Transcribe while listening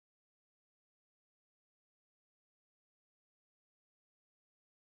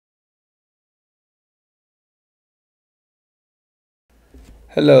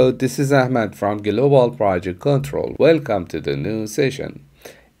Hello, this is Ahmed from Global Project Control. Welcome to the new session.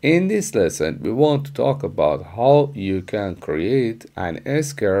 In this lesson, we want to talk about how you can create an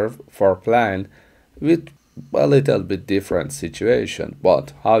S-curve for plan with a little bit different situation.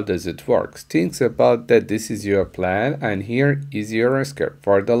 But how does it work? Think about that this is your plan and here is your S-curve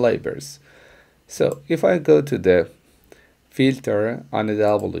for the labels. So if I go to the filter on the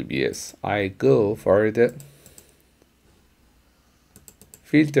WBS, I go for the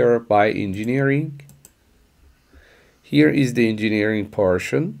filter by engineering. Here is the engineering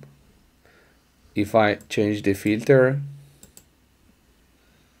portion. If I change the filter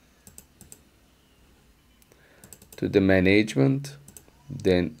to the management,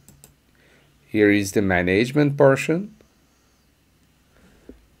 then here is the management portion.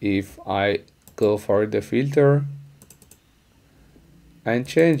 If I go for the filter and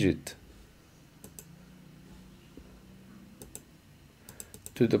change it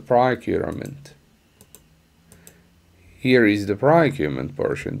to the procurement, here is the procurement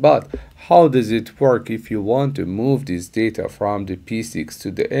portion. But how does it work if you want to move this data from the P6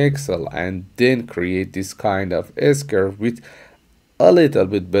 to the Excel and then create this kind of S-curve with a little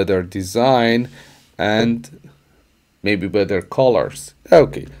bit better design and maybe better colors?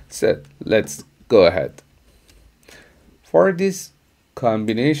 Okay, so let's go ahead. For this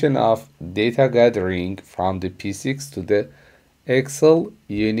combination of data gathering from the P6 to the Excel,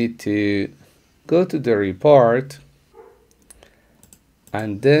 you need to go to the report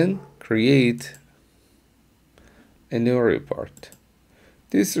and then create a new report.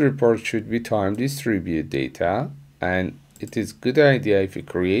 This report should be time distributed data, and it is good idea if you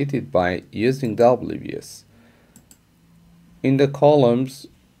create it by using WBS. In the columns,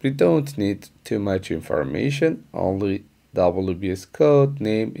 we don't need too much information, only WBS code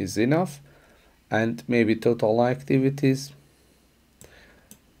name is enough, and maybe total activities.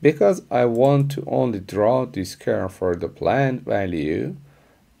 Because I want to only draw this curve for the planned value,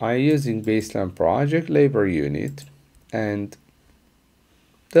 I'm using baseline project labor unit, and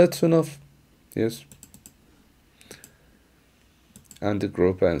that's enough. Yes. And the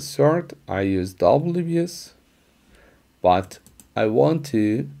group and sort, I use WBS, but I want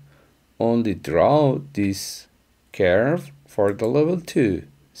to only draw this curve for the level 2.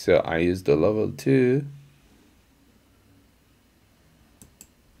 So I use the level 2.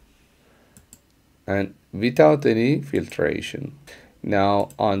 And without any filtration. Now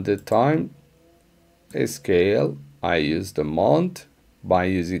on the time scale, I use the month by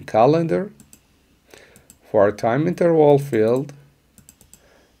using calendar. For time interval field,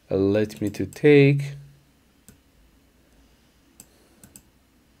 let me to take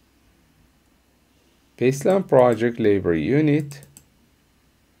baseline project labor unit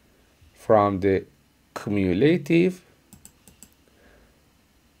from the cumulative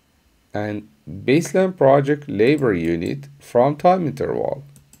and baseline project labor unit from time interval.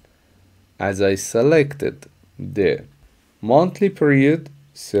 As I selected the monthly period,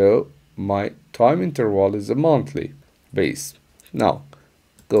 so my time interval is a monthly base. Now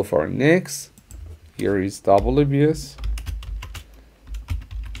go for next. Here is WBS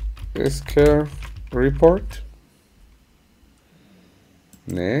S-curve report.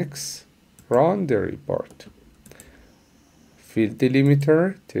 Next, run the report. Field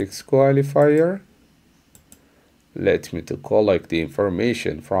delimiter, text qualifier. Let me to collect the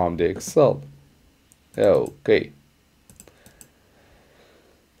information from the Excel. Okay.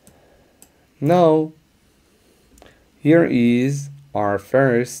 Now, here is our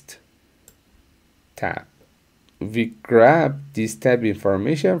first tab. We grab this tab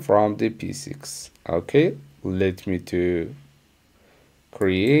information from the P6. Okay, let me to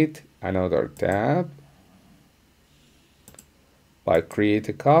create another tab. I create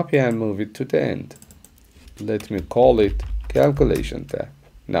a copy and move it to the end. Let me call it calculation tab.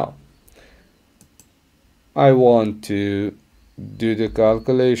 Now, I want to do the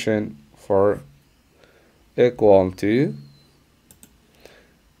calculation for equal to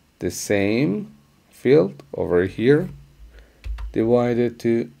the same field over here divided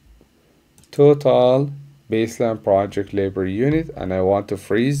to total baseline project labor unit, and I want to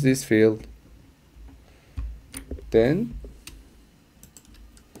freeze this field. Then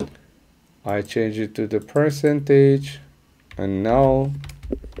I change it to the percentage, and now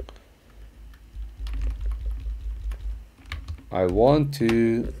I want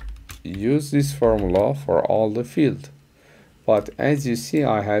to use this formula for all the field. But as you see,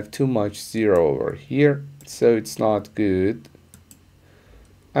 I have too much zero over here, so it's not good.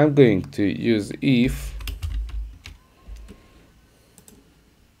 I'm going to use if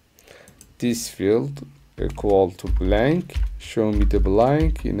this field equal to blank, show me the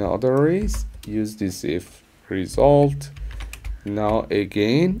blank in other arrays, use this if result. Now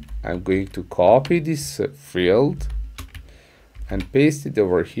again I'm going to copy this field and paste it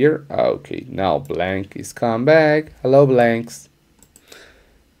over here. Okay, now blank is come back. Hello blanks.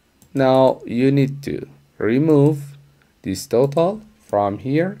 Now you need to remove this total from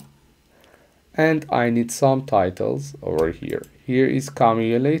here, and I need some titles over here. Here is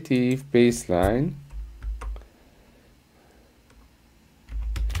cumulative baseline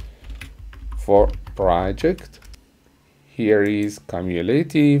for project. Here is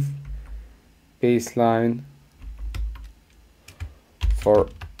cumulative baseline for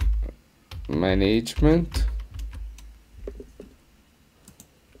management.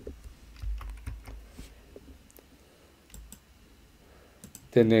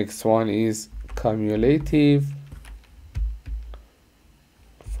 The next one is cumulative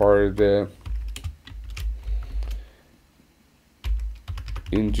for the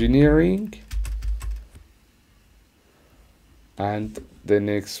engineering, and the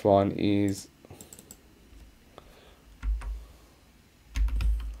next one is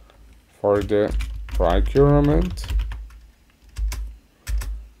for the procurement,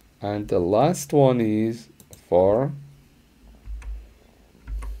 and the last one is for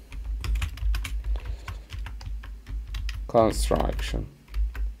construction.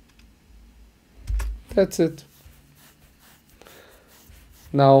 That's it.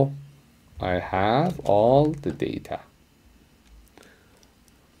 Now I have all the data.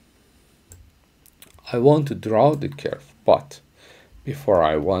 I want to draw the curve, but before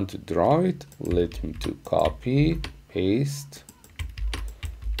I want to draw it, let me to copy, paste,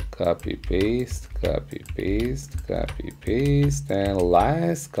 copy, paste, copy, paste, copy, paste, and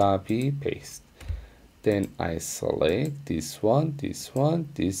last copy, paste. Then I select this one, this one,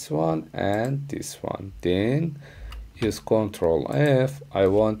 this one, and this one. Then use Ctrl F. I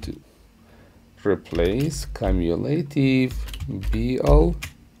want to replace cumulative BL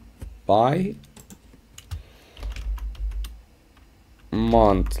by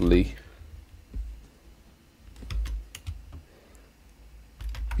monthly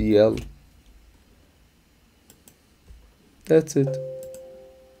BL. That's it.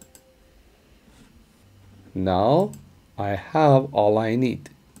 Now I have all I need.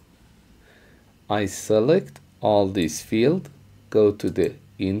 I select all this field, go to the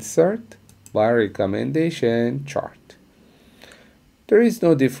insert by recommendation chart. There is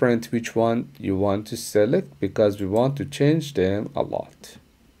no difference which one you want to select because we want to change them a lot.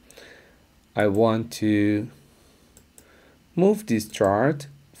 I want to move this chart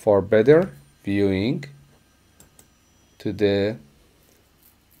for better viewing to the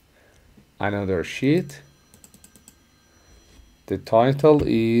another sheet. The title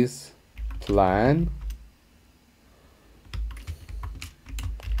is Plan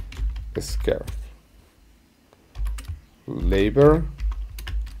Scarf. Labor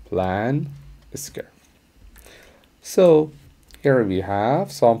Plan Scarf. So here we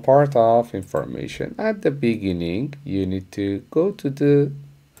have some part of information. At the beginning, you need to go to the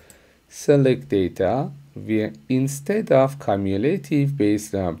select data. Instead of cumulative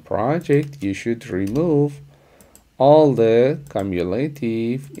baseline project, you should remove all the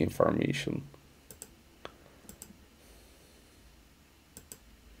cumulative information.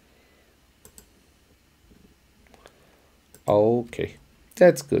 Okay,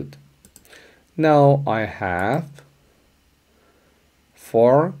 that's good. Now I have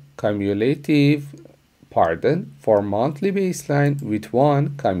for monthly baseline with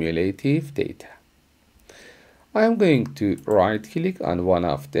one cumulative data. I am going to right click on one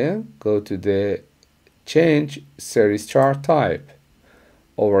of them, go to the change series chart type.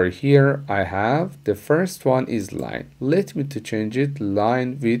 Over here I have the first one is line. Let me to change it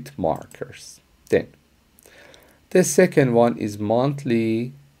line with markers. Then the second one is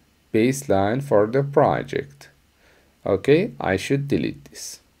monthly baseline for the project. Okay, I should delete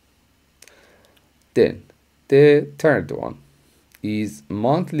this. Then the third one is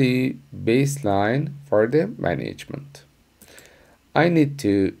monthly baseline for the management. I need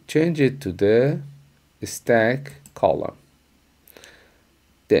to change it to the stack column.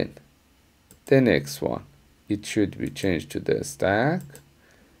 Then the next one, it should be changed to the stack.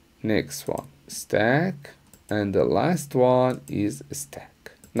 Next one, stack, and the last one is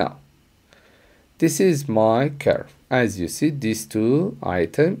stack. Now this is my curve. As you see, these two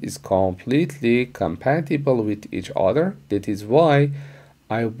items is completely compatible with each other. That is why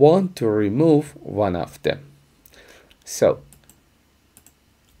I want to remove one of them. So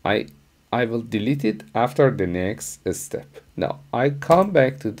I will delete it after the next step. Now I come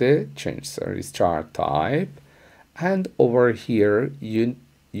back to the change service chart type, and over here you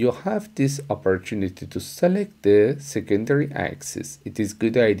have this opportunity to select the secondary axis. It is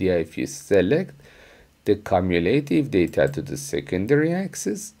good idea if you select the cumulative data to the secondary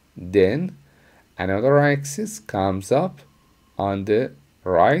axis, then another axis comes up on the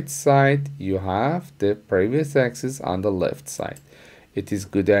right side, you have the previous axis on the left side. It is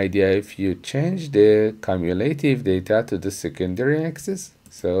good idea if you change the cumulative data to the secondary axis,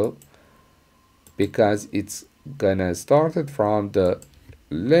 so because it's gonna start it from the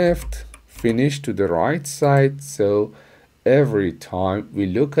left, finish to the right side, so every time we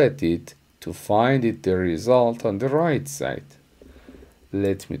look at it to find it the result on the right side.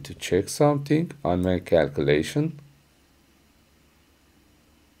 Let me to check something on my calculation.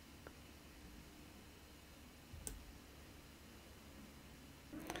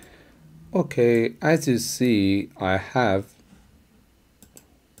 Okay, as you see, I'm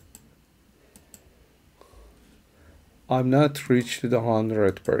not reached to the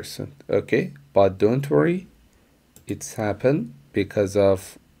 100%, okay? But don't worry, it's happened because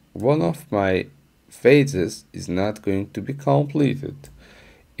of one of my phases is not going to be completed.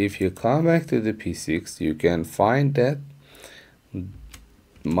 If you come back to the P6, you can find that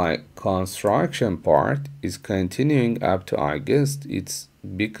my construction part is continuing up to August. It's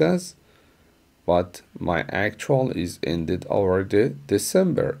because but my actual is ended over the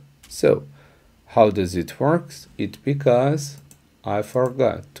December. So how does it work? It because I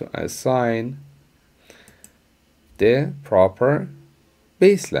forgot to assign the proper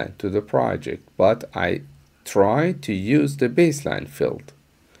baseline to the project, but I try to use the baseline field.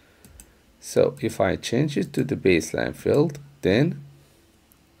 So if I change it to the baseline field, then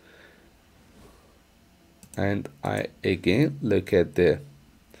and I again look at the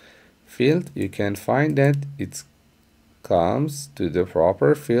field, you can find that it comes to the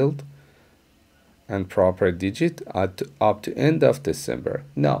proper field and proper digit up to end of December.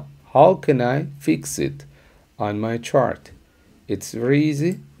 Now, how can I fix it on my chart? It's very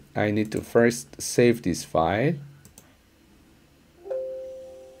easy. I need to first save this file.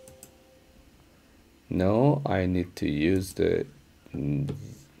 No, I need to use the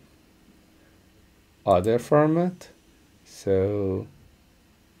other format. So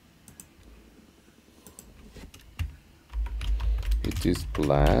it is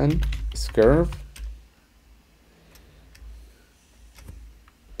plan curve.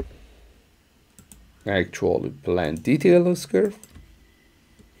 Actually plan details curve,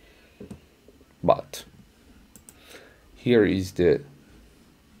 but here is the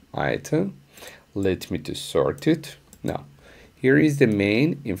item. Let me to sort it. Now here is the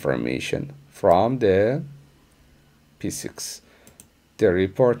main information from the P6, the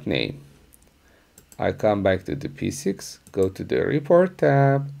report name. I come back to the P6, go to the report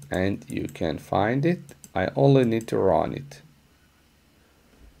tab, and you can find it. I only need to run it.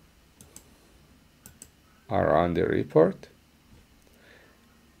 I run the report.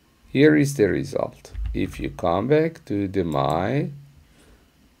 Here is the result. If you come back to the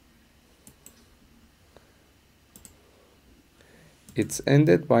it's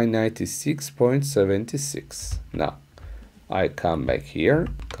ended by 96.76. Now I come back here,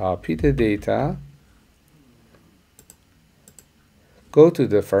 copy the data, go to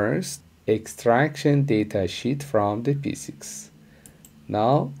the first extraction data sheet from the P6.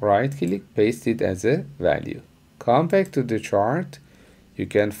 Now right click, paste it as a value. Come back to the chart, you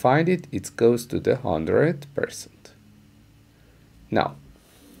can find it, it goes to the 100%. Now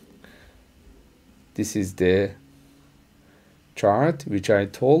this is the chart which I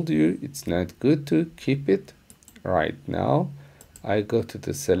told you it's not good to keep it. Right now I go to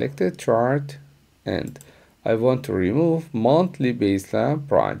the selected chart and I want to remove monthly baseline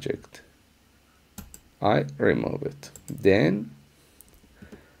project. I remove it. Then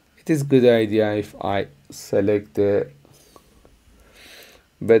it is good idea if I select the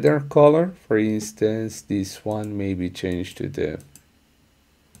better color. For instance, this one may be changed to the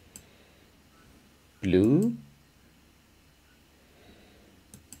blue.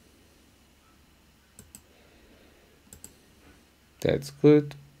 That's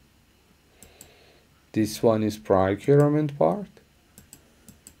good. This one is procurement part.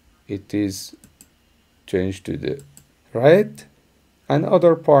 It is changed to the red, and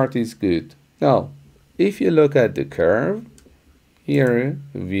other part is good. Now, if you look at the curve, here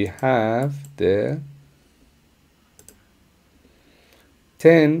we have the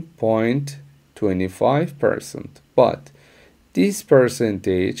 10.25%, but this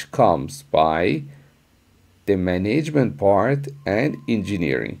percentage comes by the management part and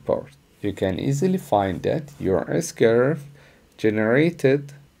engineering part. You can easily find that your S curve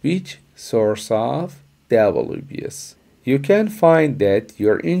generated which source of WBS. You can find that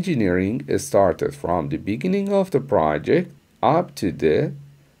your engineering started from the beginning of the project up to the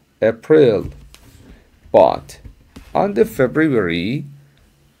April, but on the February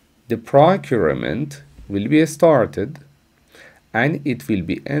the procurement will be started and it will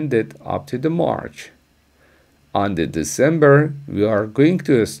be ended up to the March. On the December we are going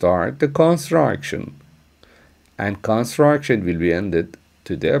to start the construction and construction will be ended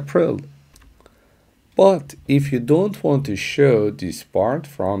to the April. But if you don't want to show this part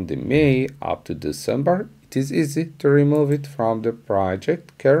from the May up to December, it is easy to remove it from the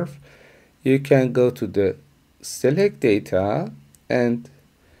project curve. You can go to the select data and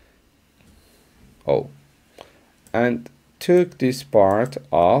took this part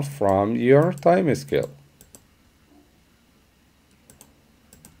off from your time scale.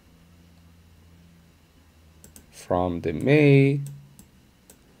 From the May,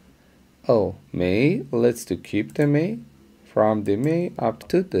 let's keep the May, from the May up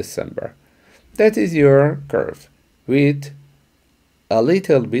to December. That is your curve with a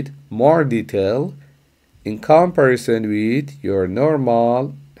little bit more detail in comparison with your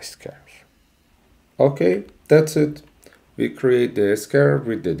normal curve. Okay, that's it. We create the curve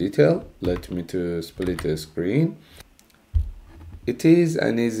with the detail. Let me to split the screen. It is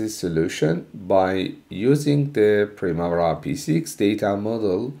an easy solution by using the Primavera P6 data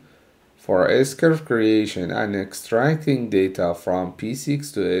model for S-curve creation and extracting data from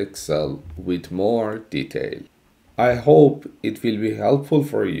P6 to Excel with more detail. I hope it will be helpful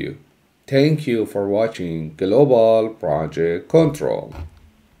for you. Thank you for watching Global Project Control.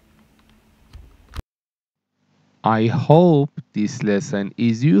 I hope this lesson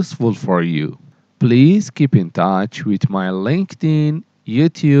is useful for you. Please keep in touch with my LinkedIn,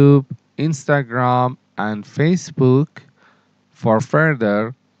 YouTube, Instagram, and Facebook for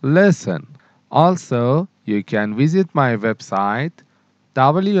further lessons. Also, you can visit my website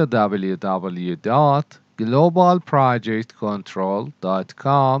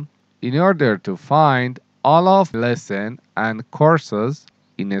www.globalprojectcontrol.com in order to find all of lessons and courses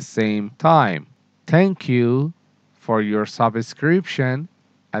in the same time. Thank you for your subscription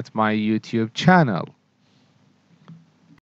at my YouTube channel.